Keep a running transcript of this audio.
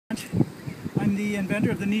I'm the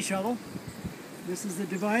inventor of the knee shovel. This is the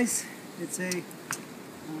device. It's a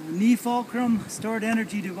knee fulcrum stored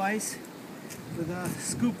energy device with a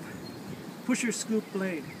pusher scoop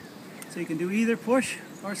blade. So you can do either push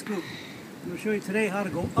or scoop. I'm going to show you today how to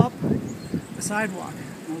go up the sidewalk.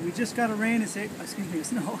 We just got a rain,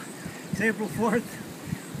 snow. It's April 4th,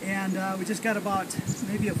 and we just got about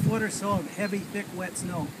maybe a foot or so of heavy, thick, wet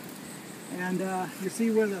snow. And you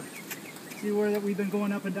see where we've been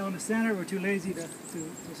going up and down the center. We're too lazy to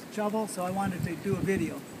shovel, so I wanted to do a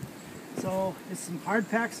video. So it's some hard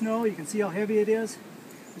packed snow. You can see how heavy it is.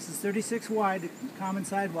 This is 36 wide, common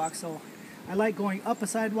sidewalk, so I like going up a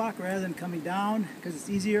sidewalk rather than coming down because it's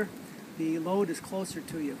easier. The load is closer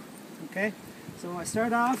to you. Okay, so I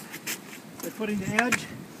start off by putting the edge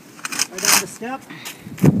right on the step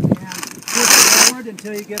and push forward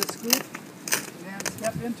until you get a scoop, and then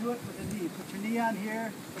step into it with the knee. Put your knee on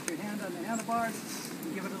here, put your hand on the handlebars,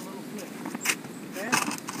 and give it a little flip. Okay,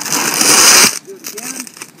 do it again.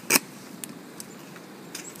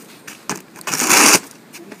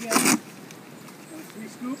 And again, 3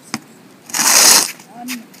 scoops. 1,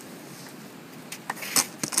 2, 3.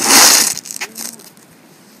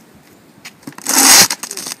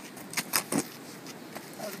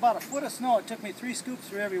 That was about a foot of snow. It took me 3 scoops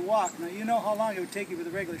for every walk. Now you know how long it would take you with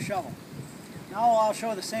a regular shovel. Now I'll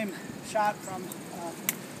show the same shot from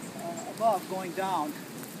above going down.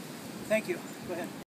 Thank you. Go ahead.